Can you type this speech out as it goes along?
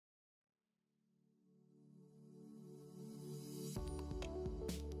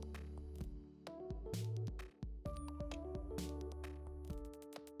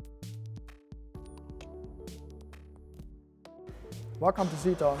Welcome to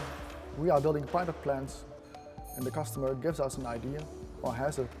Zeton. We are building pilot plants and the customer gives us an idea or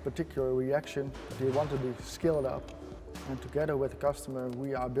has a particular reaction that they want to be scaled up. And together with the customer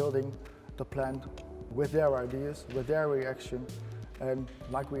we are building the plant with their ideas, with their reaction. And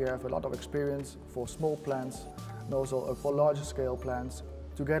like we have a lot of experience for small plants and also for larger scale plants,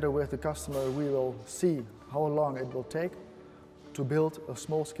 together with the customer we will see how long it will take to build a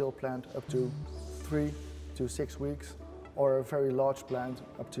small scale plant up to 3 to 6 weeks, or a very large plant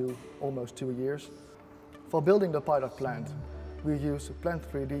up to almost 2 years. For building the pilot plant, we use Plant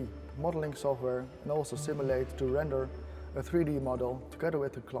 3D modeling software and also simulate to render a 3D model together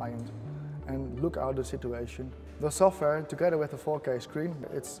with the client and look at the situation. The software, together with the 4K screen,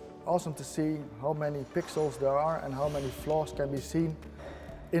 it's awesome to see how many pixels there are and how many flaws can be seen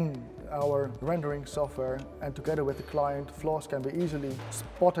in our rendering software, and together with the client, flaws can be easily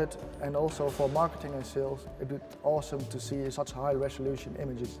spotted, and also for marketing and sales, it is awesome to see such high resolution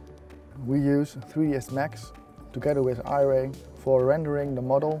images. We use 3ds Max together with Iray for rendering the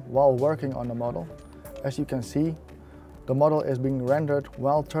model while working on the model. As you can see, the model is being rendered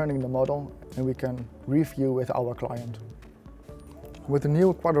while turning the model, and we can review with our client. With the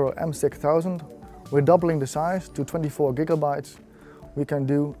new Quadro M6000, we're doubling the size to 24 gigabytes. We can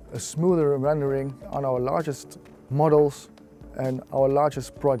do a smoother rendering on our largest models and our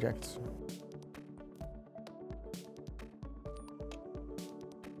largest projects.